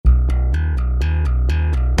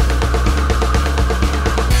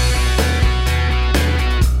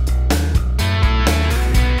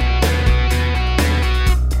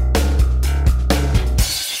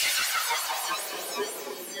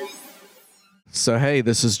So, hey,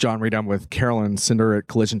 this is John Reed. I'm with Carolyn Cinder at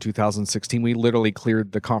Collision 2016. We literally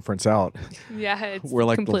cleared the conference out. Yeah, it's We're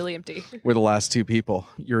like completely empty. We're the last two people.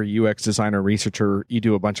 You're a UX designer, researcher. You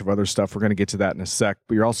do a bunch of other stuff. We're going to get to that in a sec,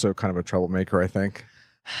 but you're also kind of a troublemaker, I think.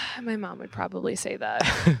 My mom would probably say that.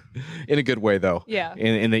 In a good way, though. Yeah.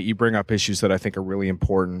 In that you bring up issues that I think are really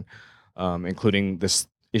important, including this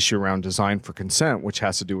issue around design for consent, which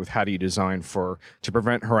has to do with how do you design to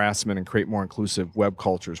prevent harassment and create more inclusive web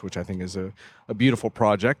cultures, which I think is a beautiful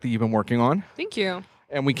project that you've been working on. Thank you.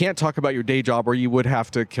 And we can't talk about your day job or you would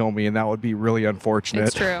have to kill me, and that would be really unfortunate.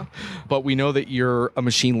 It's true. But we know that you're a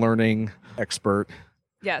machine learning expert.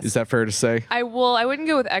 Yes. Is that fair to say? I wouldn't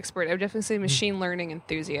go with expert. I would definitely say machine learning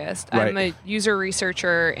enthusiast. Right. I'm a user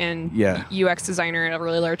researcher and UX designer at a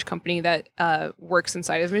really large company that works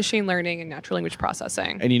inside of machine learning and natural language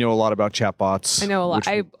processing. And you know a lot about chatbots. I know a lot.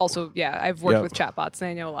 I've worked with chatbots,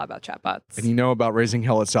 and I know a lot about chatbots. And you know about raising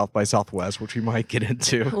hell at South by Southwest, which we might get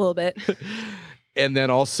into. A little bit. And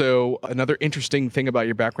then also another interesting thing about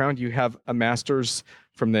your background, you have a master's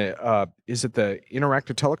from the, is it the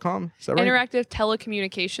Interactive Telecom? Is that right? Interactive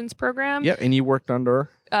Telecommunications Program. Yeah, and you worked under?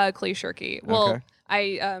 Clay Shirky. Well,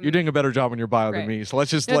 okay. You're doing a better job on your bio than me, so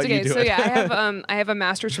let's just let you do it. Yeah, I have a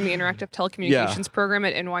master's from the Interactive Telecommunications Program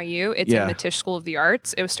at NYU. It's in the Tisch School of the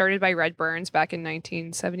Arts. It was started by Red Burns back in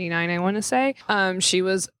 1979, I want to say. She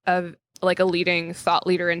was a leading thought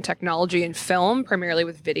leader in technology and film, primarily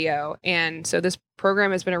with video. And so this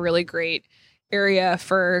program has been a really great area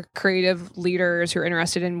for creative leaders who are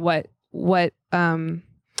interested in what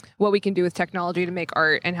we can do with technology to make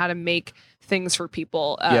art and how to make things for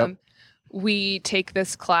people. We take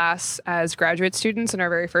this class as graduate students in our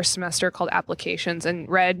very first semester called Applications. And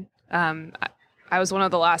Red, I was one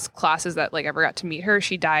of the last classes that ever got to meet her.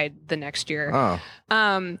 She died the next year.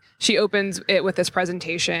 Oh. She opens it with this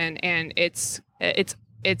presentation, and it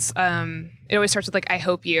always starts with I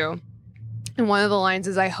hope you. And one of the lines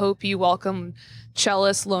is, I hope you welcome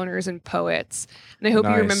cellists, loners, and poets. And I hope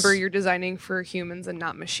you remember you're designing for humans and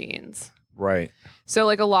not machines. Right.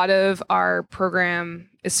 So a lot of our program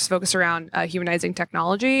is focused around humanizing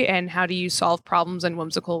technology and how do you solve problems in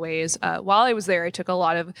whimsical ways. While I was there, I took a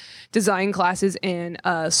lot of design classes and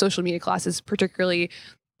social media classes, particularly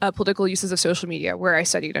political uses of social media, where I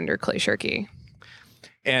studied under Clay Shirky.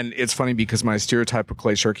 And it's funny because my stereotype of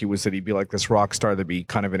Clay Shirky was that he'd be like this rock star that'd be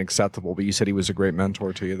kind of inaccessible, but you said he was a great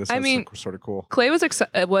mentor to you. That's sort of cool. Clay was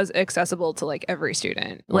accessible to every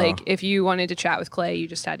student. Wow. If you wanted to chat with Clay, you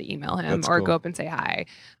just had to email him or cool. go up and say hi.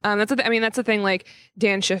 That's the thing.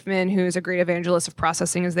 Dan Schiffman, who's a great evangelist of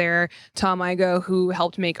processing, is there. Tom Igo, who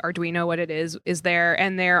helped make Arduino what it is there,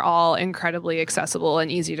 and they're all incredibly accessible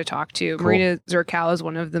and easy to talk to. Cool. Marina Zerkow is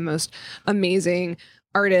one of the most amazing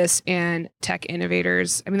artists and tech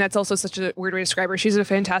innovators. That's also such a weird way to describe her. She's a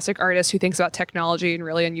fantastic artist who thinks about technology in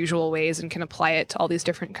really unusual ways and can apply it to all these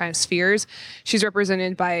different kind of spheres. She's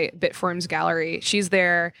represented by Bitforms Gallery. She's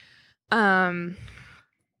there. Lauren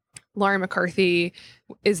McCarthy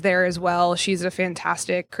is there as well. She's a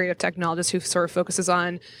fantastic creative technologist who sort of focuses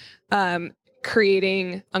on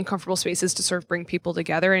creating uncomfortable spaces to sort of bring people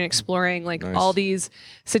together and exploring all these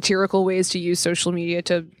satirical ways to use social media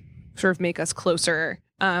to sort of make us closer.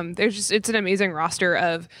 It's an amazing roster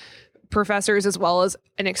of professors as well as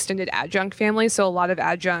an extended adjunct family. So a lot of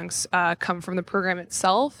adjuncts come from the program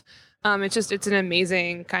itself. It's an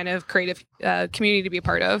amazing kind of creative community to be a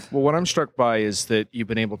part of. Well, what I'm struck by is that you've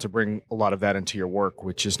been able to bring a lot of that into your work,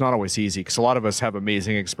 which is not always easy because a lot of us have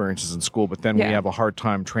amazing experiences in school, but then we have a hard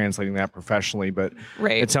time translating that professionally. But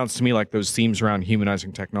it sounds to me like those themes around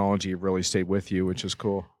humanizing technology have really stayed with you, which is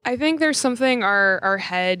cool. I think there's something our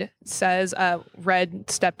head says. Red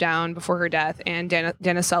stepped down before her death, and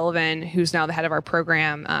Dana Sullivan, who's now the head of our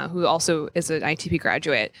program, who also is an ITP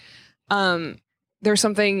graduate, there's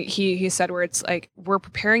something he said where it's we're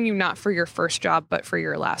preparing you not for your first job, but for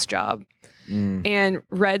your last job. And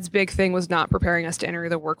Red's big thing was not preparing us to enter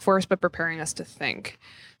the workforce, but preparing us to think.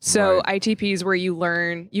 So ITP is where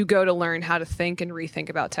you go to learn how to think and rethink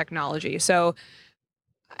about technology. So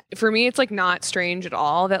for me, it's not strange at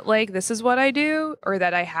all that this is what I do, or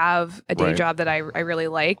that I have a day job that I really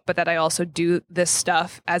like, but that I also do this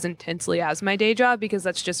stuff as intensely as my day job, because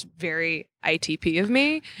that's just very ITP of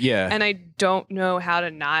me. Yeah. And I don't know how to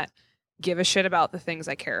not give a shit about the things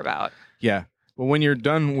I care about. Yeah. Well, when you're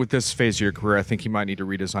done with this phase of your career, I think you might need to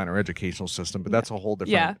redesign our educational system, but that's a whole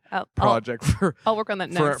different project. I'll work on that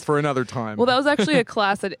next. For another time. Well, that was actually a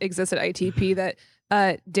class that exists at ITP that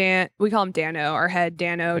we call him Dano, our head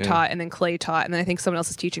Dano taught, and then Clay taught, and then I think someone else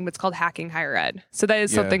is teaching, but it's called Hacking Higher Ed. So that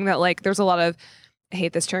is something that there's a lot of I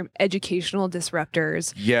hate this term, educational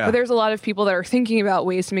disruptors. Yeah. But there's a lot of people that are thinking about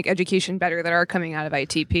ways to make education better that are coming out of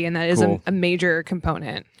ITP, and that is a major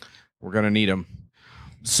component. We're going to need them.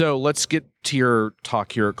 So let's get to your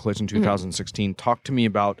talk here at Collision 2016. Talk to me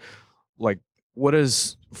about, like, what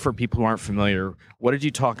is, for people who aren't familiar, what did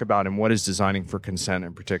you talk about, and what is designing for consent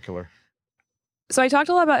in particular? So I talked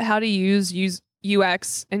a lot about how to use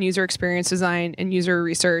UX and user experience design and user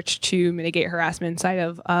research to mitigate harassment inside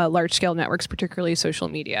of large-scale networks, particularly social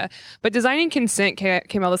media. But designing consent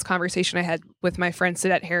came out of this conversation I had with my friend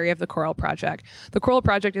Siddharth Harry of the Coral Project. The Coral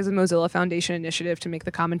Project is a Mozilla Foundation initiative to make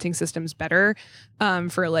the commenting systems better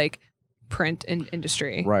for like print and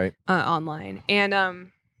industry online. And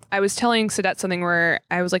I was telling Siddharth something where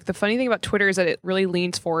I was like, the funny thing about Twitter is that it really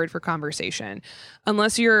leans forward for conversation.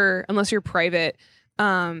 Unless you're private,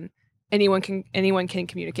 anyone can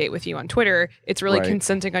communicate with you on Twitter. It's really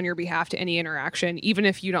consenting on your behalf to any interaction, even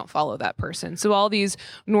if you don't follow that person. So all these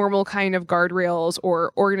normal kind of guardrails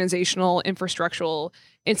or organizational infrastructural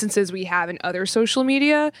instances we have in other social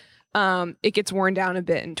media, it gets worn down a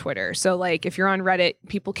bit in Twitter. So like if you're on Reddit,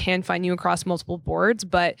 people can find you across multiple boards,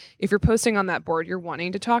 but if you're posting on that board, you're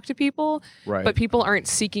wanting to talk to people, but people aren't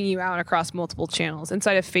seeking you out across multiple channels.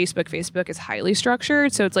 Inside of Facebook is highly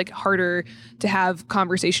structured, so it's like harder to have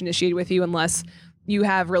conversation initiated with you unless you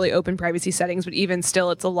have really open privacy settings, but even still,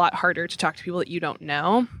 it's a lot harder to talk to people that you don't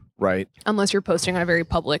know. Right. Unless you're posting on a very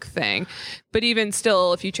public thing. But even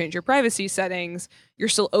still, if you change your privacy settings, you're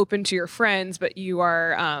still open to your friends, but you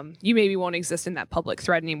are you maybe won't exist in that public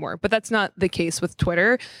thread anymore. But that's not the case with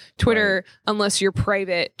Twitter. Twitter, unless you're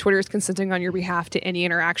private, Twitter is consenting on your behalf to any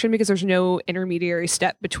interaction because there's no intermediary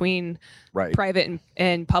step between private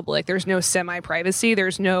and public. There's no semi-privacy.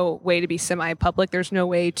 There's no way to be semi-public. There's no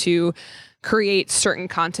way to create certain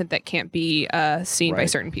content that can't be seen by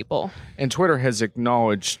certain people. And Twitter has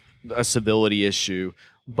acknowledged a civility issue,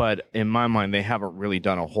 but in my mind, they haven't really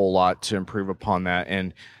done a whole lot to improve upon that.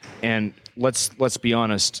 And let's be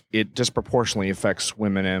honest, it disproportionately affects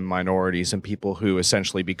women and minorities and people who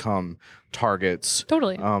essentially become targets.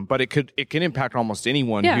 Totally. But it can impact almost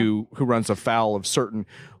anyone who runs afoul of certain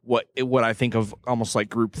what I think of almost like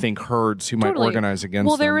groupthink herds who might organize against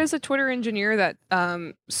them. There is a Twitter engineer that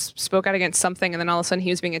spoke out against something, and then all of a sudden he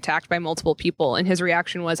was being attacked by multiple people, and his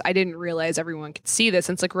reaction was, "I didn't realize everyone could see this."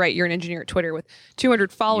 And it's like, right, you're an engineer at Twitter with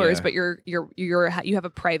 200 followers, but you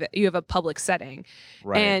have a public setting,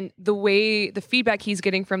 and the feedback he's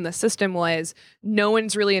getting from the system was, no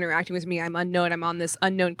one's really interacting with me. I'm unknown. I'm on this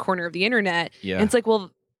unknown corner of the internet. And it's like,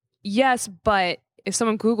 well, yes, but if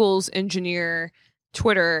someone Googles engineer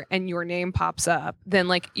Twitter and your name pops up, then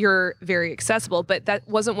like you're very accessible. But that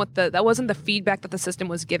wasn't the feedback that the system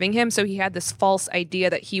was giving him. So he had this false idea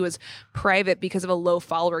that he was private because of a low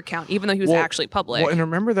follower count, even though he was actually public. Well, and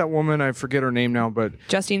remember that woman, I forget her name now, but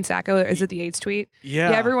Justine Sacco, is it the AIDS tweet?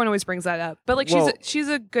 Yeah, everyone always brings that up. But like she's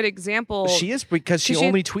a good example. She is, because she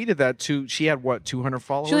only tweeted that she had 200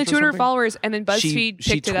 followers. She only 200 followers, and then BuzzFeed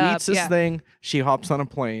picked it up. She tweets this thing. She hops on a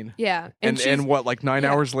plane. Yeah, and 9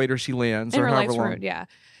 hours later she lands, or however long. Yeah.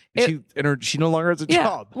 She no longer has a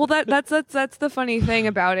job. Well, that's the funny thing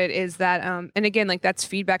about it is that, and again, like that's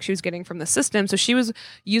feedback she was getting from the system. So she was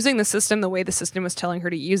using the system the way the system was telling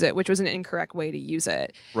her to use it, which was an incorrect way to use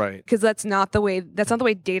it. Right. Because that's not the way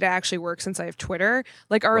data actually works inside of Twitter.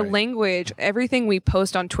 Like our language, everything we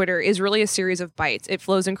post on Twitter is really a series of bytes. It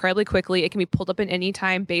flows incredibly quickly. It can be pulled up at any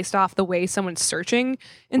time based off the way someone's searching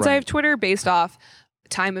inside of Twitter, based off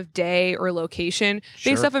time of day or location,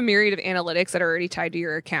 based off a myriad of analytics that are already tied to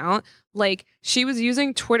your account. Like she was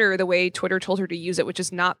using Twitter the way Twitter told her to use it, which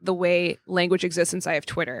is not the way language exists inside of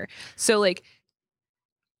Twitter. So like,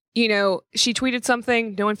 you know, she tweeted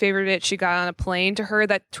something, no one favored it. She got on a plane. To her,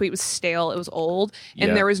 that tweet was stale. It was old.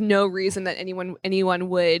 And there was no reason that anyone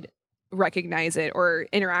would recognize it or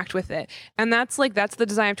interact with it. And that's the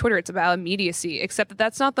design of Twitter. It's about immediacy, except that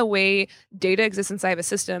that's not the way data exists inside of a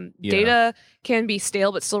system. Data can be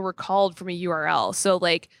stale but still recalled from a URL. So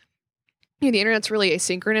like, you know, the internet's really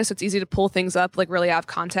asynchronous. So it's easy to pull things up like really out of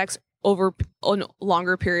context over a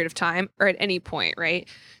longer period of time or at any point, right?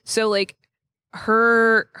 So like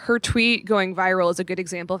her tweet going viral is a good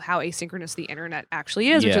example of how asynchronous the internet actually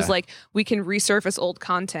is, which is like we can resurface old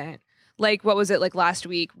content. Like, what was it, like last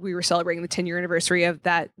week, we were celebrating the 10-year anniversary of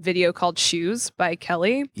that video called Shoes by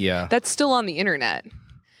Kelly. Yeah. That's still on the internet.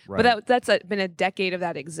 Right. But that's been a decade of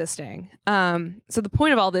that existing. So the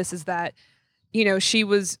point of all this is that, you know,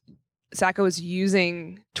 Sacco was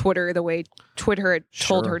using Twitter the way Twitter had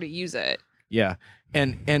told her to use it. Yeah.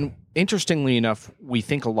 And interestingly enough, we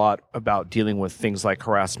think a lot about dealing with things like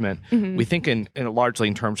harassment. Mm-hmm. We think in largely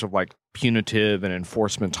in terms of like punitive and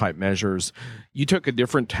enforcement type measures. You took a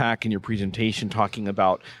different tack in your presentation talking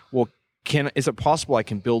about, well, is it possible I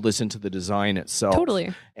can build this into the design itself?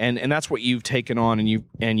 Totally. And that's what you've taken on,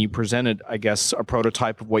 and you presented, I guess, a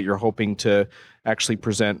prototype of what you're hoping to actually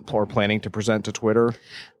present or planning to present to Twitter.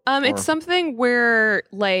 It's something where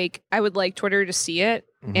like I would like Twitter to see it,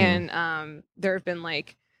 and there have been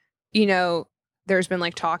like, there's been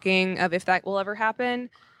like talking of if that will ever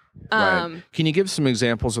happen. Right. Can you give some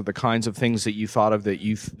examples of the kinds of things that you thought of that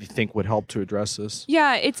you think would help to address this?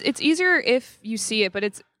 Yeah, it's easier if you see it, but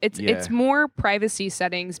it's more privacy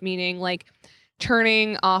settings, meaning like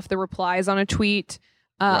turning off the replies on a tweet,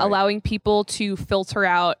 allowing people to filter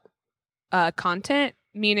out content,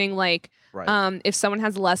 meaning like if someone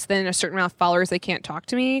has less than a certain amount of followers, they can't talk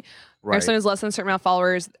to me. Right. Or if someone has less than a certain amount of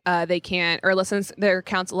followers, they can't, or their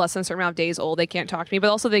account's less than a certain amount of days old, they can't talk to me, but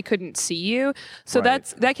also they couldn't see you. So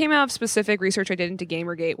that came out of specific research I did into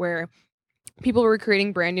Gamergate, where people were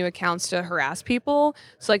creating brand new accounts to harass people.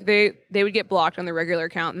 So like they would get blocked on their regular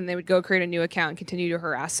account, and then they would go create a new account and continue to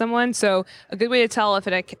harass someone. So a good way to tell if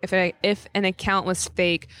an account was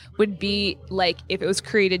fake would be like if it was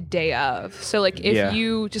created day of. So like if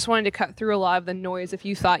you just wanted to cut through a lot of the noise, if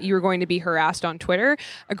you thought you were going to be harassed on Twitter,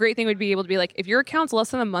 a great thing would be able to be like, if your account's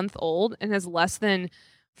less than a month old and has less than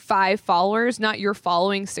 5 followers, not you're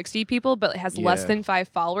following 60 people, but it has less than 5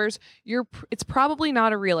 followers, it's probably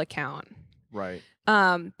not a real account. Right.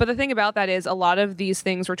 But the thing about that is a lot of these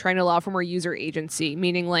things we're trying to allow for more user agency,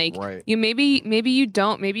 meaning like you maybe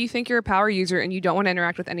you think you're a power user and you don't want to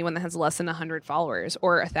interact with anyone that has less than 100 followers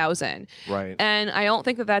or 1,000. Right. And I don't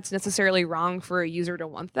think that that's necessarily wrong for a user to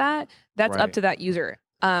want that. That's up to that user.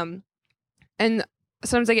 And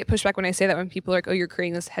sometimes I get pushback when I say that, when people are like, oh, you're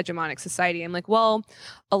creating this hegemonic society. I'm like, well,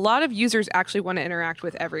 a lot of users actually want to interact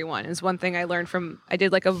with everyone. Is one thing I learned I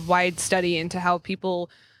did like a wide study into how people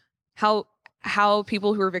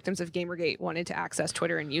who are victims of Gamergate wanted to access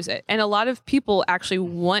Twitter and use it. And a lot of people actually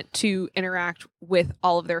want to interact with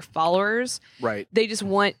all of their followers. Right. They just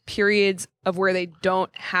want periods of where they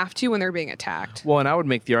don't have to when they're being attacked. Well, and I would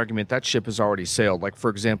make the argument that ship has already sailed. Like, for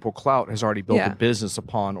example, Clout has already built a business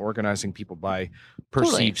upon organizing people by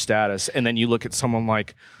perceived status. And then you look at someone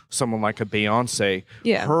like a Beyonce,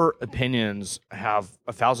 her opinions have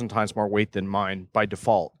 1,000 times more weight than mine by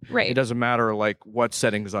default. Right. It doesn't matter like what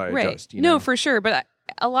settings I adjust. No, for sure. But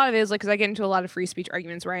a lot of it is like, because I get into a lot of free speech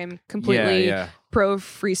arguments where I'm completely pro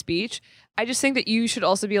free speech. I just think that you should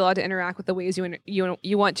also be allowed to interact with the ways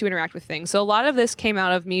you want to interact with things. So a lot of this came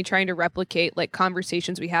out of me trying to replicate like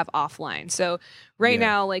conversations we have offline. So right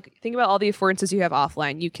now, like think about all the affordances you have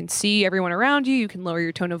offline. You can see everyone around you. You can lower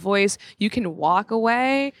your tone of voice. You can walk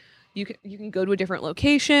away. You can go to a different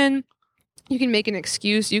location. You can make an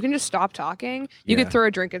excuse. You can just stop talking. You could throw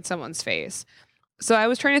a drink in someone's face. So I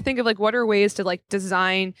was trying to think of like what are ways to like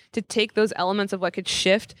design to take those elements of what could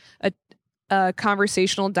shift a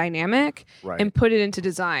conversational dynamic and put it into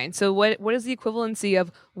design. So what is the equivalency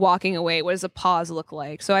of walking away? What does a pause look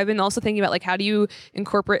like? So I've been also thinking about like, how do you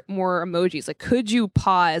incorporate more emojis? Like, could you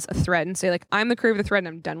pause a thread and say like, I'm the creator of the thread and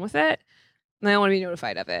I'm done with it, and I don't want to be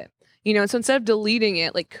notified of it. So instead of deleting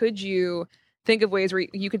it, like, could you think of ways where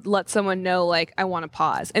you could let someone know, like, I want to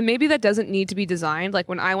pause? And maybe that doesn't need to be designed. Like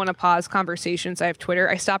when I want to pause conversations, I have Twitter,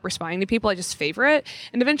 I stop responding to people, I just favorite.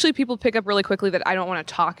 And eventually people pick up really quickly that I don't want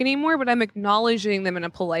to talk anymore, but I'm acknowledging them in a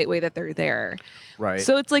polite way that they're there. Right.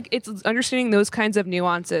 So it's like, it's understanding those kinds of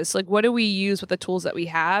nuances. Like, what do we use with the tools that we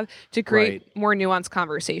have to create more nuanced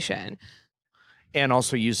conversation? And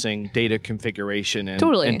also using data configuration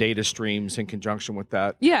and data streams in conjunction with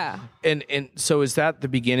that. Yeah. And so is that the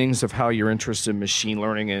beginnings of how your interest in machine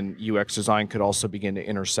learning and UX design could also begin to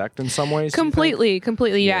intersect in some ways? Completely.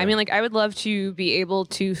 Yeah. I mean, like, I would love to be able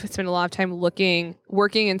to spend a lot of time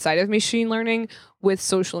working inside of machine learning with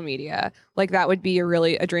social media. Like, that would be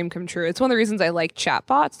a dream come true. It's one of the reasons I like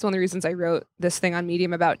chatbots. It's one of the reasons I wrote this thing on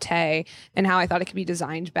Medium about Tay and how I thought it could be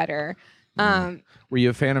designed better. Were you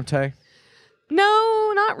a fan of Tay?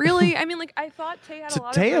 No, not really. I mean, like, I thought Tay had a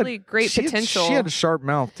lot of really great potential. She had a sharp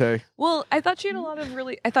mouth, Tay. Well, I thought it had a lot of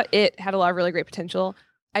really great potential.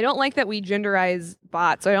 I don't like that we genderize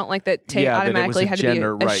bots. I don't like that Tay automatically had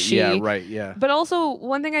to be a she. Yeah, right, yeah. But also,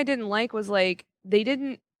 one thing I didn't like was, like,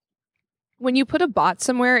 when you put a bot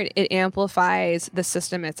somewhere, it amplifies the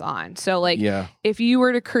system it's on. So, like, if you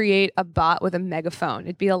were to create a bot with a megaphone,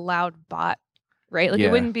 it'd be a loud bot. Right? Like,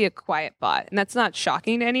 it wouldn't be a quiet bot. And that's not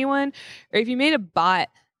shocking to anyone. Or if you made a bot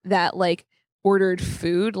that, like, ordered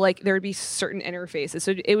food, like, there would be certain interfaces.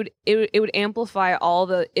 So it would amplify all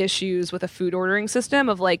the issues with a food ordering system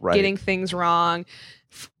of, like, getting things wrong,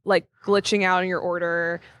 like glitching out in your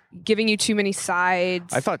order, giving you too many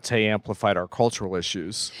sides. I thought Tay amplified our cultural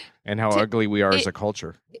issues and how ugly we are as a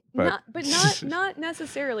culture. But not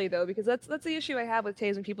necessarily though, because that's the issue I have with Tay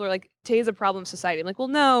is when people are like, Tay is a problem of society. I'm like, well,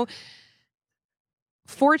 no.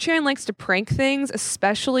 4chan likes to prank things,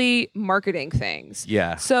 especially marketing things.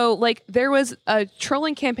 Yeah. So like there was a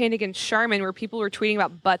trolling campaign against Charmin where people were tweeting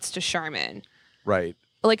about butts to Charmin. Right.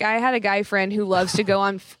 Like I had a guy friend who loves to go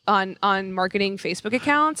on marketing Facebook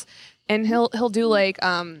accounts, and he'll do like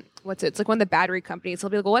what's it? It's like one of the battery companies. He'll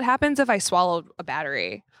be like, well, what happens if I swallowed a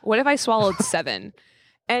battery? What if I swallowed 7?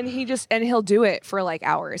 And he'll do it for like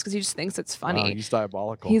hours because he just thinks it's funny. Wow, he's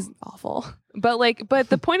diabolical. He's awful. But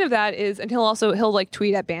the point of that is, and he'll like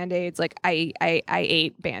tweet at Band-Aids like I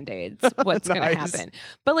ate Band-Aids. What's Nice. gonna happen?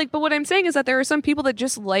 But what I'm saying is that there are some people that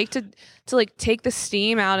just like to like take the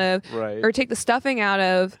steam out of or take the stuffing out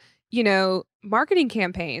of, marketing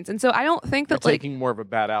campaigns. And so I don't think that You're taking more of a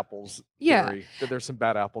bad apples theory. That there's some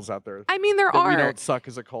bad apples out there. I mean, there are. We don't suck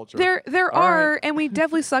as a culture. There are, and we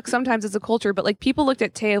definitely suck sometimes as a culture. But like people looked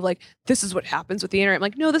at Tay of like, this is what happens with the internet. I'm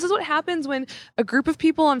like, no, this is what happens when a group of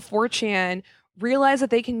people on 4chan realize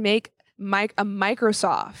that they can make a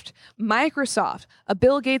Microsoft, a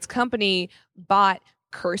Bill Gates company, bot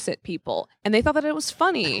curse at people, and they thought that it was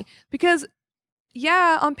funny because.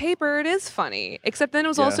 Yeah, on paper it is funny, except then it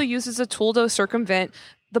was also used as a tool to circumvent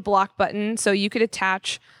the block button. So you could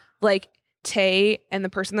attach like Tay and the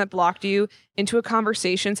person that blocked you into a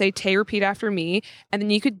conversation, say, Tay, repeat after me. And then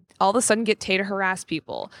you could all of a sudden get Tay to harass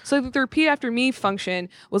people. So the repeat after me function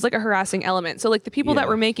was like a harassing element. So like the people that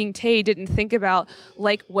were making Tay didn't think about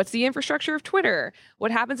like, what's the infrastructure of Twitter?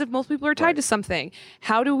 What happens if most people are tied to something?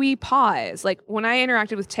 How do we pause? Like when I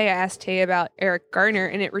interacted with Tay, I asked Tay about Eric Gardner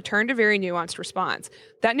and it returned a very nuanced response.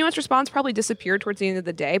 That nuanced response probably disappeared towards the end of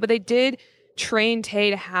the day, but they did train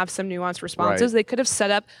Tay to have some nuanced responses. They could have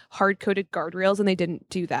set up hard-coded guardrails and they didn't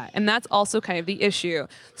do that. And that's also kind of the issue.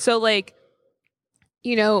 So like,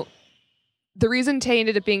 the reason Tay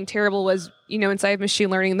ended up being terrible was, inside of machine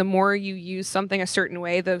learning, the more you use something a certain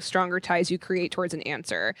way, the stronger ties you create towards an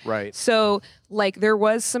answer. Right. So like there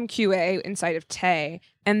was some QA inside of Tay,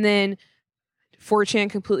 and then 4chan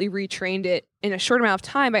completely retrained it in a short amount of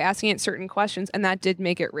time by asking it certain questions, and that did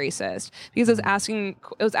make it racist because it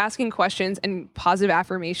was asking questions and positive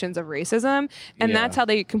affirmations of racism, and that's how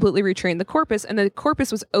they completely retrained the corpus. And the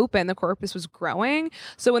corpus was open, the corpus was growing.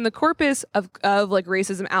 So when the corpus of like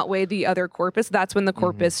racism outweighed the other corpus, that's when the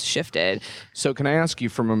corpus shifted. So can I ask you,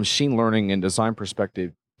 from a machine learning and design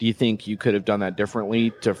perspective, do you think you could have done that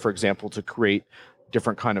differently to, for example, to create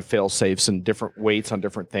different kind of fail safes and different weights on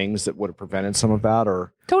different things that would have prevented some of that?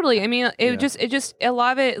 Or totally. I mean, it just a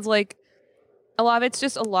lot of it is like a lot of it's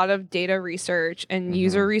just a lot of data research and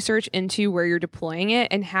user research into where you're deploying it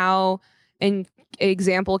and how, in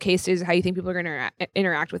example cases, how you think people are going to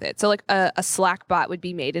interact with it. So like a Slack bot would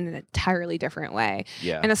be made in an entirely different way.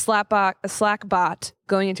 Yeah. And a Slack bot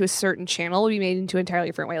going into a certain channel would be made into an entirely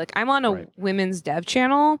different way. Like I'm on a women's dev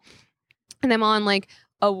channel and I'm on like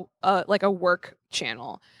a work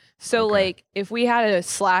channel. So like if we had a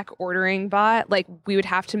Slack ordering bot, like we would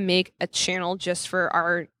have to make a channel just for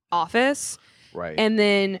our office. Right. And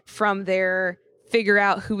then from there figure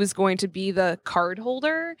out who was going to be the card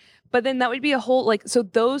holder. But then that would be a whole like, so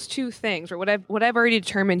those two things, or what I've already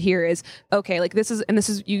determined here is, okay, like this is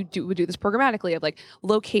you would do this programmatically of like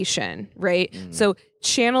location, right? So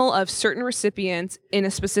channel of certain recipients in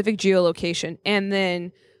a specific geolocation, and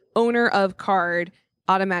then owner of card,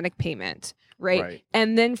 automatic payment, right?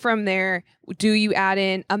 And then from there, do you add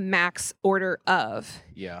in a max order of?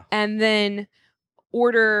 Yeah. And then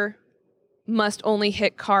order must only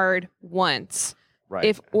hit card once. Right.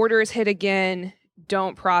 If order is hit again,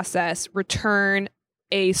 don't process, return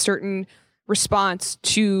a certain response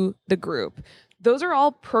to the group. Those are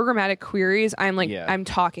all programmatic queries I'm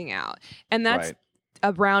talking out. And that's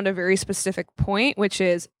around a very specific point, which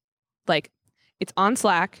is like it's on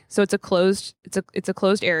Slack, so it's a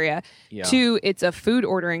closed area. Yeah. 2, it's a food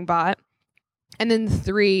ordering bot. And then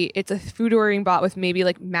 3, it's a food ordering bot with maybe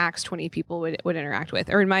like max 20 people would interact with.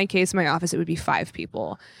 Or in my case, my office, it would be 5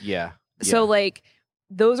 people. Yeah. So like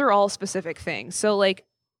those are all specific things. So like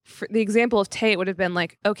for the example of Tay, it would have been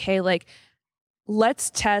like, okay, like let's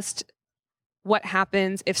test what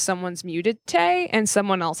happens if someone's muted Tay and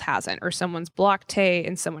someone else hasn't, or someone's blocked Tay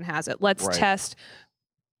and someone has it. Let's test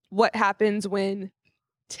what happens when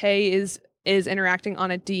Tay is interacting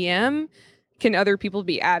on a DM. Can other people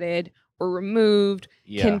be added or removed?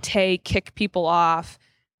 Yeah. Can Tay kick people off?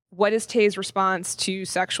 What is Tay's response to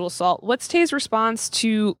sexual assault? What's Tay's response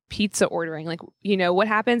to pizza ordering? Like, what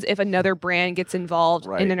happens if another brand gets involved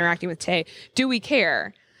in interacting with Tay? Do we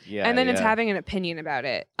care? and then it's having an opinion about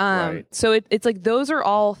it. So it's like those are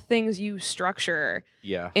all things you structure.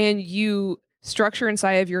 And you structure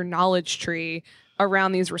inside of your knowledge tree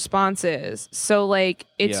around these responses. So like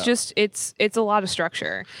it's just it's a lot of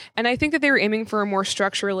structure. And I think that they were aiming for a more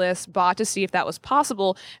structureless bot to see if that was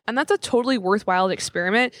possible. And that's a totally worthwhile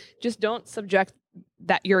experiment. Just don't subject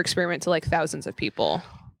your experiment to like thousands of people.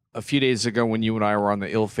 A few days ago when you and I were on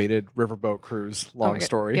the ill-fated riverboat cruise, long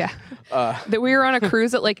story. Yeah. That we were on a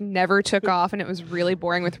cruise that like never took off and it was really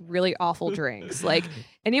boring with really awful drinks. Like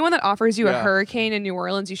anyone that offers you a hurricane in New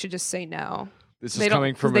Orleans, you should just say no. This is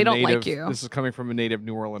coming from a native. This is coming from a native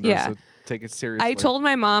New Orleander. So take it seriously. I told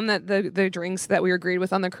my mom that the drinks that we agreed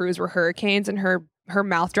with on the cruise were hurricanes, and her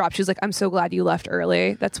mouth dropped. She was like, "I'm so glad you left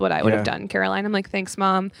early. That's what I would have done, Caroline." I'm like, "Thanks,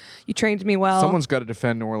 Mom. You trained me well." Someone's got to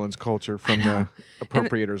defend New Orleans culture from the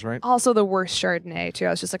appropriators, right? Also, the worst Chardonnay too. I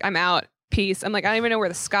was just like, "I'm out. Peace." I'm like, I don't even know where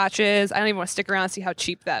the Scotch is. I don't even want to stick around and see how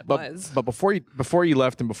cheap that was. But before you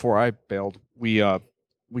left and before I bailed, we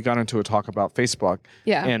got into a talk about Facebook.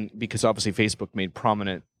 Yeah. And because obviously Facebook made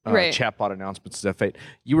prominent chatbot announcements as F8,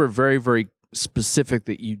 you were very, very specific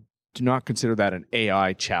that you do not consider that an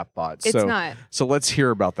AI chatbot. It's not. So let's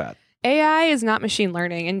hear about that. AI is not machine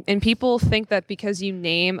learning. And people think that because you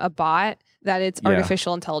name a bot that it's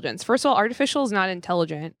artificial intelligence. First of all, artificial is not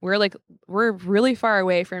intelligent. We're really far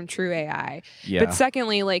away from true AI. Yeah. But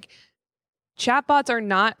secondly, like chatbots are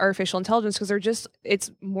not artificial intelligence because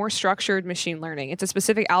it's more structured machine learning. It's a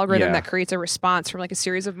specific algorithm that creates a response from like a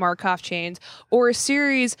series of Markov chains or a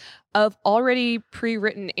series of already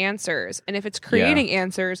pre-written answers. And if it's creating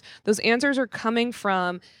answers, those answers are coming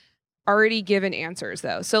from already given answers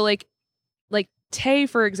though. So like Tay,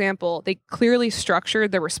 for example, they clearly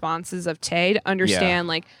structured the responses of Tay to understand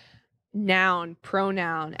like noun,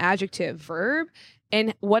 pronoun, adjective, verb,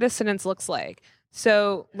 and what a sentence looks like.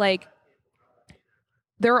 So like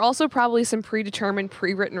there are also probably some predetermined,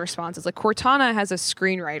 pre-written responses. Like Cortana has a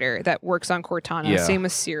screenwriter that works on Cortana, same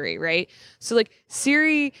with Siri, right? So like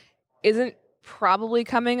Siri isn't probably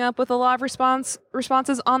coming up with a lot of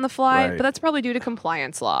responses on the fly, but that's probably due to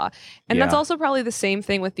compliance law. And that's also probably the same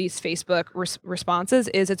thing with these Facebook responses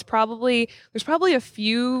is there's probably a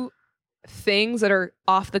few things that are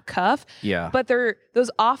off the cuff, but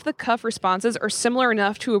those off the cuff responses are similar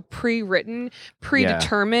enough to a pre-written,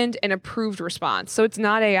 predetermined and approved response. So it's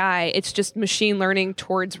not AI, it's just machine learning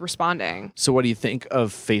towards responding. So what do you think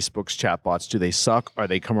of Facebook's chatbots? Do they suck? Are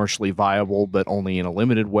they commercially viable but only in a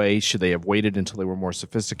limited way? Should they have waited until they were more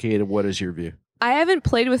sophisticated? What is your view? I haven't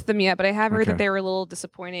played with them yet, but I have heard that they were a little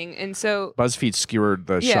disappointing. And so BuzzFeed skewered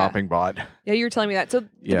the shopping bot. Yeah, you were telling me that. So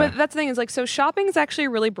but that's the thing is like, so shopping is actually a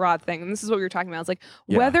really broad thing. And this is what we were talking about. It's like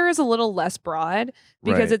weather is a little less broad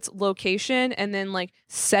because it's location and then like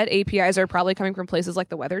set APIs are probably coming from places like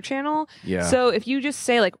the Weather Channel. Yeah. So if you just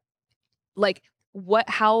say like what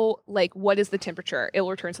is the temperature? It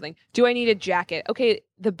will return something. Do I need a jacket? Okay,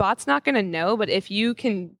 the bot's not going to know, but if you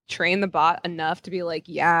can train the bot enough to be like,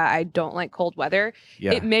 yeah, I don't like cold weather,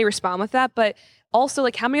 it may respond with that. But also,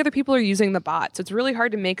 like, how many other people are using the bot? So it's really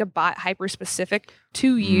hard to make a bot hyper specific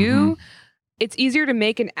to you. It's easier to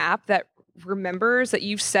make an app that remembers that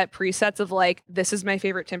you've set presets of like, this is my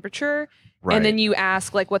favorite temperature. And then you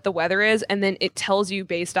ask like what the weather is, and then it tells you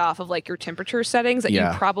based off of like your temperature settings that you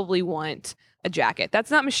probably want a jacket.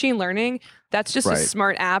 That's not machine learning. That's just a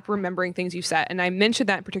smart app remembering things you set. And I mentioned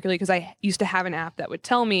that particularly because I used to have an app that would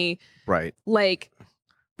tell me like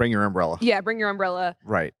bring your umbrella. Yeah, bring your umbrella.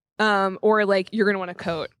 Right. Or like you're gonna want a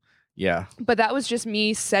coat. Yeah. But that was just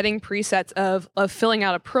me setting presets of filling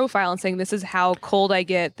out a profile and saying this is how cold I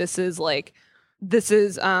get. This is the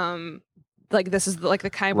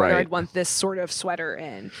kind of weather I'd want this sort of sweater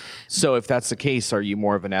in. So if that's the case, are you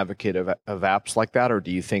more of an advocate of apps like that, or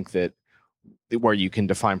do you think that where you can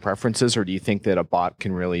define preferences, or do you think that a bot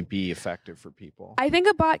can really be effective for people? I think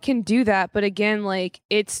a bot can do that, but again, like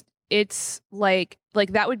it's like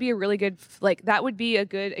that would be a really good that would be a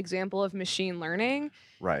good example of machine learning.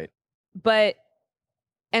 Right. But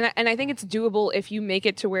and I think it's doable if you make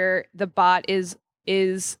it to where the bot is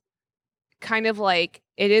kind of like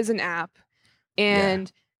it is an app. And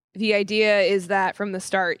the idea is that from the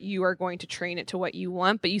start, you are going to train it to what you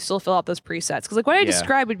want, but you still fill out those presets. Because like what I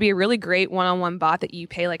described would be a really great one-on-one bot that you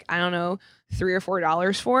pay like, I don't know, $3 or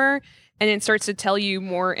 $4 for. And it starts to tell you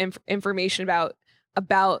more information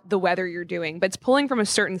about the weather you're doing. But it's pulling from a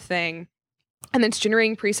certain thing. And then it's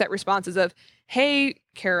generating preset responses of, hey,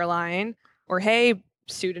 Caroline, or hey,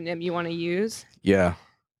 pseudonym you want to use. Yeah.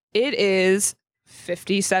 It is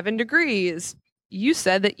 57 degrees. You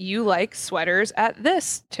said that you like sweaters at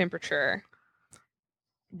this temperature.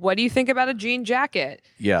 What do you think about a jean jacket?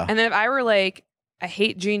 Yeah. And then if I were like, I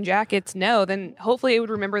hate jean jackets, no, then hopefully it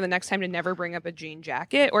would remember the next time to never bring up a jean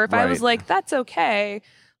jacket. Or if I was like, that's okay,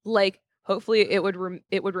 like hopefully it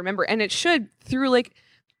would remember, and it should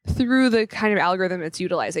through the kind of algorithm it's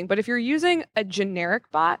utilizing. But if you're using a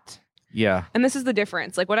generic bot, and this is the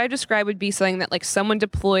difference, like what I described would be something that like someone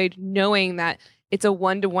deployed knowing that it's a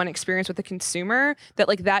one-to-one experience with the consumer, that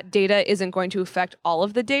like that data isn't going to affect all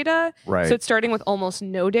of the data. Right. So it's starting with almost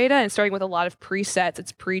no data and starting with a lot of presets.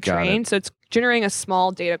 It's pre-trained. So it's generating a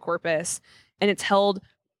small data corpus, and it's held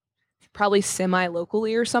probably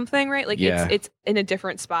semi-locally or something, right? Like it's in a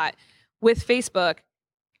different spot. With Facebook,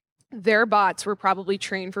 their bots were probably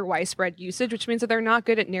trained for widespread usage, which means that they're not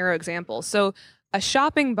good at narrow examples. So a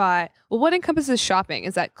shopping bot, well, what encompasses shopping?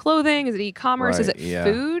 Is that clothing? Is it e-commerce? Is it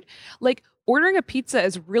food? Like ordering a pizza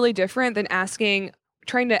is really different than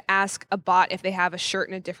trying to ask a bot if they have a shirt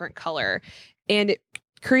in a different color. And it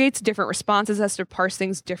creates different responses, has to parse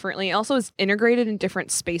things differently. It also is integrated in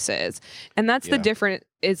different spaces. And that's the different,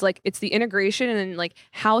 is like, it's the integration and then like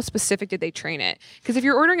how specific did they train it? Because if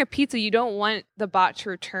you're ordering a pizza, you don't want the bot to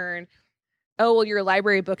return, oh, well, your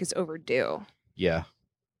library book is overdue. Yeah.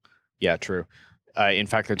 Yeah, true. In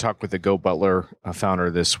fact, I talked with the Go Butler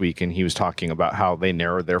founder this week, and he was talking about how they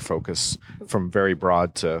narrowed their focus from very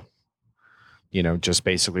broad to, just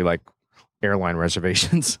basically like airline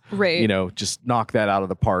reservations. Right. Just knock that out of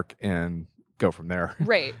the park and go from there.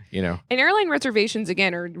 Right. And airline reservations,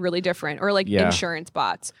 again, are really different. Or like insurance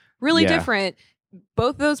bots. Really different.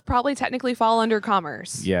 Both of those probably technically fall under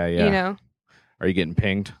commerce. Yeah. Are you getting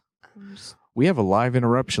pinged? We have a live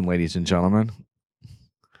interruption, ladies and gentlemen.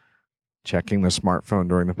 Checking the smartphone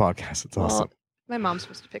during the podcast. It's awesome. My mom's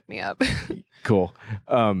supposed to pick me up. Cool.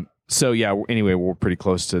 So anyway, we're pretty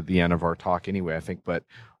close to the end of our talk anyway, I think. But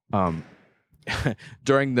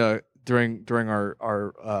during our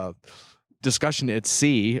discussion at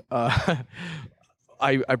sea,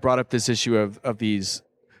 I brought up this issue of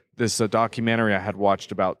this documentary I had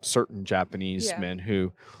watched about certain Japanese men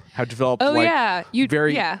who have developed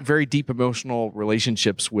very deep emotional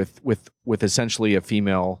relationships with essentially a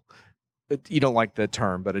female. You don't like the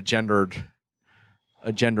term, but a gendered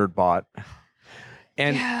bot.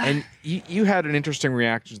 And you had an interesting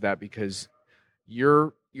reaction to that, because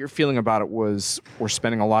your feeling about it was, we're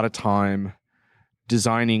spending a lot of time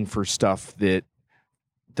designing for stuff that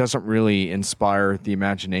doesn't really inspire the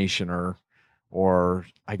imagination or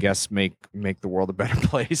I guess make the world a better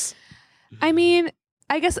place. I mean,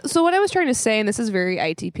 I guess, so what I was trying to say, and this is very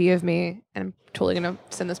ITP of me, and I'm totally going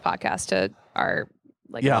to send this podcast to our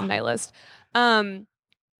alumni list.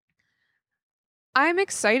 I'm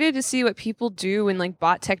excited to see what people do when like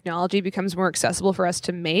bot technology becomes more accessible for us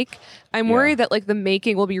to make. I'm worried that like the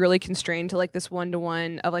making will be really constrained to like this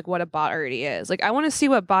one-to-one of like what a bot already is. Like I want to see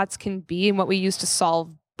what bots can be and what we use to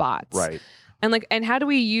solve bots. Right. And how do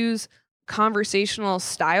we use conversational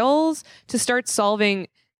styles to start solving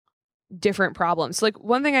different problems. So like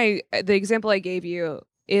one thing the example I gave you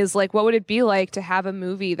is like, what would it be like to have a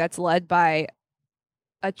movie that's led by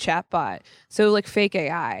a chatbot? So like fake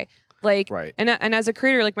AI, like, right. And as a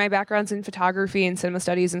creator, like my background's in photography and cinema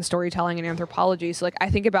studies and storytelling and anthropology. So like I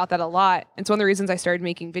think about that a lot. And so one of the reasons I started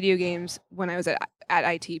making video games when I was at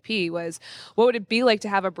ITP was, what would it be like to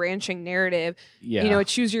have a branching narrative, a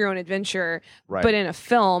choose your own adventure, right. but in a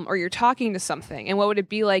film, or you're talking to something? And what would it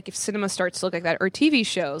be like if cinema starts to look like that, or TV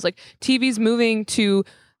shows? Like TV's moving to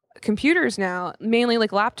computers now, mainly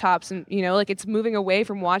like laptops, and like it's moving away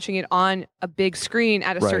from watching it on a big screen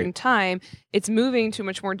at a certain time. It's moving to a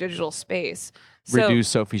much more digital space. So, reduce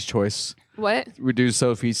Sophie's choice. What? Reduce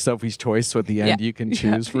Sophie's choice. So at the end, you can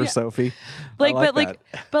choose for Sophie. Like, but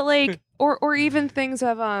like, or even things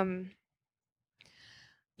of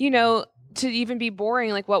to even be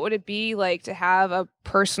boring. Like, what would it be like to have a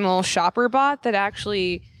personal shopper bot that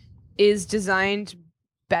actually is designed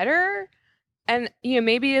better? And,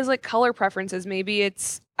 maybe it is like color preferences. Maybe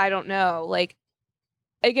it's, I don't know. Like,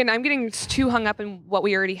 again, I'm getting too hung up in what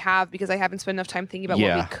we already have because I haven't spent enough time thinking about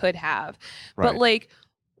what we could have. Right. But like,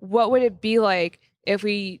 what would it be like if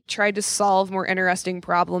we tried to solve more interesting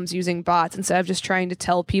problems using bots instead of just trying to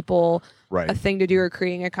tell people a thing to do or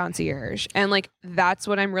creating a concierge? And like, that's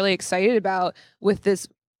what I'm really excited about with this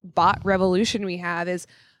bot revolution we have is,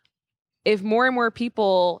 if more and more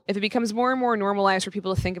people, if it becomes more and more normalized for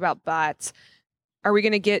people to think about bots, are we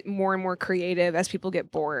going to get more and more creative as people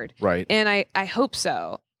get bored? Right. And I hope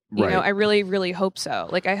so. I really, really hope so.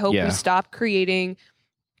 Like, I hope we stop creating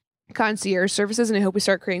concierge services and I hope we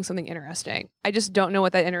start creating something interesting. I just don't know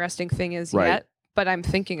what that interesting thing is yet, but I'm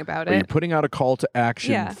thinking about it. You're putting out a call to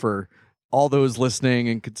action for all those listening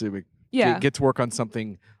and consuming. Get to work on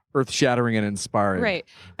something earth-shattering and inspiring. Right.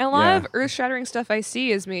 And a lot of earth-shattering stuff I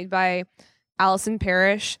see is made by Allison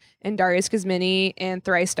Parrish and Darius Gizmini and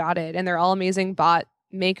Thrice Dotted, and they're all amazing bot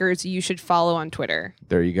makers you should follow on Twitter.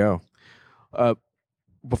 There you go.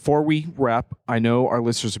 Before we wrap, I know our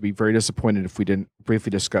listeners would be very disappointed if we didn't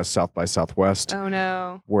briefly discuss South by Southwest. Oh,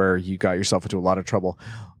 no. Where you got yourself into a lot of trouble.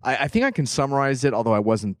 I think I can summarize it, although I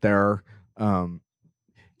wasn't there. Were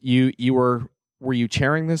you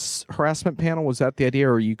chairing this harassment panel? Was that the idea,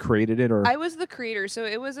 or you created it? Or I was the creator, so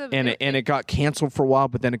it was it got canceled for a while,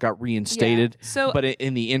 but then it got reinstated. Yeah. So, but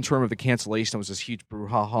in the interim of the cancellation, it was this huge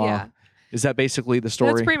brouhaha. Yeah. Is that basically the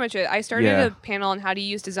story? That's pretty much it. I started a panel on how to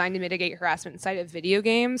use design to mitigate harassment inside of video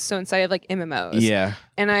games, so inside of like MMOs. Yeah.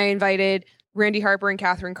 And I invited Randy Harper and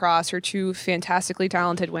Catherine Cross, her two fantastically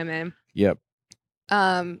talented women. Yep.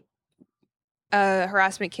 A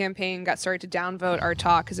harassment campaign got started to downvote our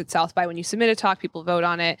talk because at South by, when you submit a talk, people vote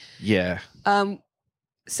on it. Yeah.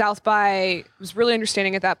 South by was really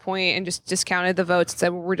understanding at that point and just discounted the votes and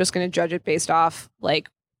said, well, we're just going to judge it based off like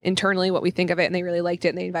internally what we think of it, and they really liked it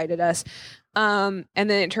and they invited us. And then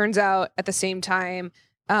it turns out at the same time,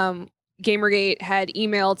 Gamergate had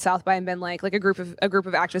emailed South by and been like a group of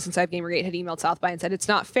activists inside Gamergate had emailed South by and said it's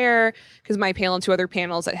not fair because my panel and two other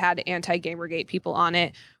panels that had anti-Gamergate people on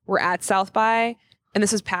it were at South by. And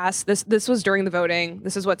this is past this was during the voting.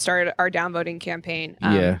 This is what started our downvoting campaign.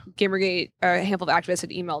 Gamergate, a handful of activists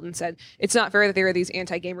had emailed and said it's not fair that there are these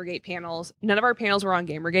anti-Gamergate panels. None of our panels were on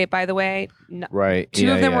Gamergate, by the way. Right.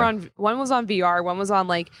 Two of them were on. One was on VR. One was on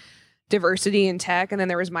like diversity and tech, and then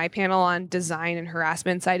there was my panel on design and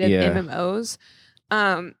harassment side of MMOs.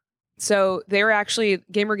 So they were actually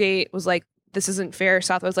Gamergate was like, this isn't fair.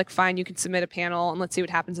 South was like, fine, you can submit a panel and let's see what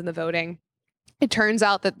happens in the voting. It turns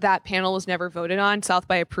out that panel was never voted on. South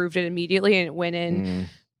by approved it immediately, and it went in.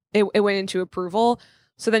 It went into approval.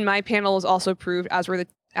 So then my panel was also approved, as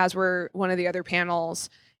were one of the other panels.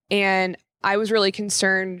 And I was really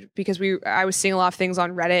concerned because I was seeing a lot of things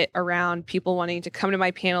on Reddit around people wanting to come to my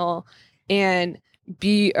panel and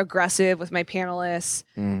be aggressive with my panelists.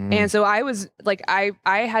 And so I was like,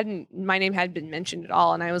 my name hadn't been mentioned at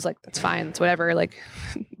all, and I was like, that's fine, it's whatever. Like.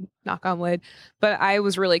 Knock on wood. But I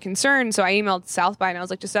was really concerned. So I emailed South by and I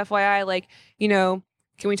was like, just FYI, like, can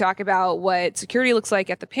we talk about what security looks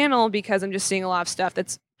like at the panel? Because I'm just seeing a lot of stuff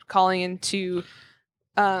that's calling into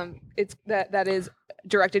it's that is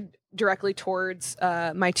directed directly towards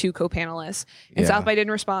my two co-panelists. And South by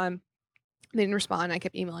didn't respond. They didn't respond. I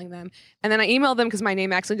kept emailing them. And then I emailed them because my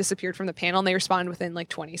name actually disappeared from the panel, and they responded within like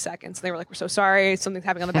 20 seconds. They were like, we're so sorry. Something's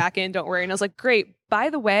happening on the back end. Don't worry. And I was like, great.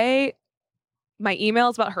 By the way, my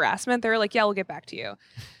emails about harassment, they're like, yeah, we'll get back to you.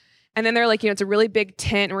 And then they're like, it's a really big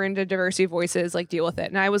tent. We're into diversity of voices, like deal with it.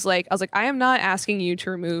 And I was like, I am not asking you to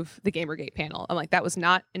remove the Gamergate panel. I'm like, that was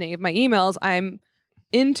not in any of my emails. I'm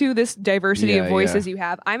into this diversity of voices you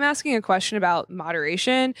have. I'm asking a question about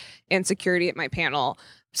moderation and security at my panel,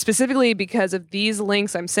 specifically because of these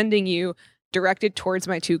links I'm sending you directed towards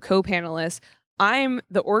my two co-panelists. I'm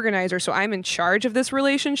the organizer, so I'm in charge of this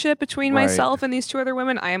relationship between myself and these two other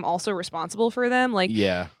women. I am also responsible for them. Like,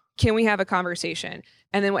 can we have a conversation?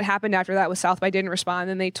 And then what happened after that was South by didn't respond,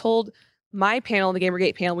 and they told my panel, the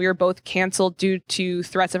Gamergate panel, we were both canceled due to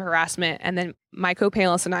threats of harassment. And then my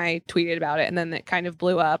co-panelists and I tweeted about it, and then it kind of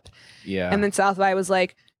blew up. And then South by was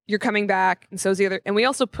like, you're coming back, and so's the other. And we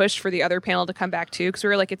also pushed for the other panel to come back too, because we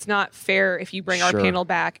were like, it's not fair if you bring our panel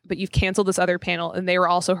back, but you've canceled this other panel, and they were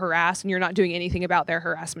also harassed, and you're not doing anything about their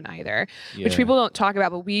harassment either, which people don't talk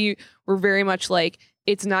about. But we were very much like,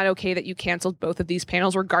 it's not okay that you canceled both of these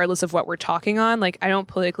panels, regardless of what we're talking on. Like, I don't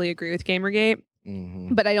politically agree with Gamergate.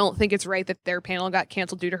 But I don't think it's right that their panel got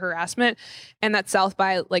canceled due to harassment, and that South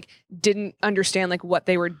by like didn't understand like what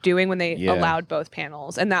they were doing when they allowed both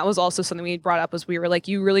panels. And that was also something we brought up, was we were like,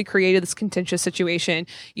 you really created this contentious situation.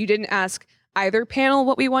 You didn't ask either panel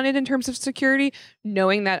what we wanted in terms of security,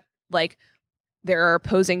 knowing that like there are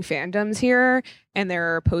opposing fandoms here and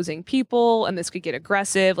there are opposing people and this could get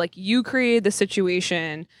aggressive. Like, you created the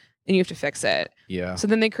situation and you have to fix it. So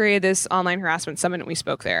then they created this online harassment summit and we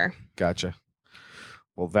spoke there. Gotcha.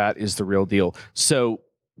 Well, that is the real deal. So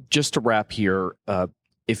just to wrap here,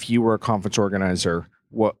 if you were a conference organizer,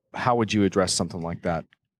 how would you address something like that?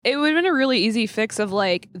 It would have been a really easy fix of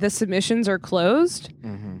like, the submissions are closed.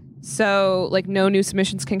 So like no new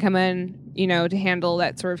submissions can come in, to handle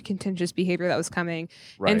that sort of contentious behavior that was coming.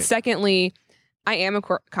 And secondly, I am a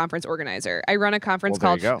conference organizer. I run a conference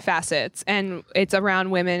called Facets, and it's around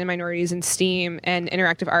women and minorities in STEAM and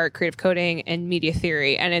interactive art, creative coding, and media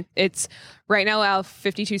theory. And it's right now out of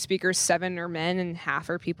 52 speakers, 7 are men and half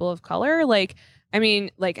are people of color. Like, I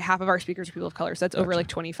mean, like half of our speakers are people of color, so that's over like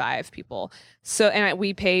 25 people. So, and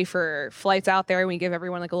we pay for flights out there, and we give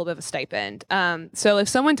everyone like a little bit of a stipend. So if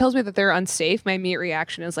someone tells me that they're unsafe, my immediate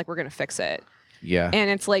reaction is like, we're going to fix it. Yeah. And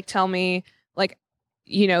it's like, tell me, like,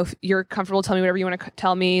 you know, if you're comfortable, tell me whatever you want to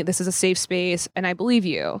tell me. This is a safe space, and I believe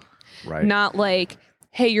you. Right. Not like,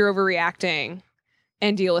 hey, you're overreacting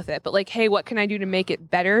and deal with it. But like, hey, what can I do to make it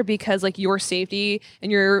better? Because like your safety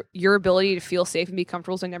and your ability to feel safe and be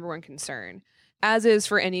comfortable is my number one concern, as is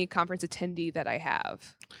for any conference attendee that I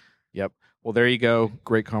have. Yep. Well, there you go.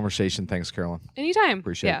 Great conversation. Thanks, Carolyn. Anytime.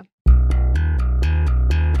 Appreciate it.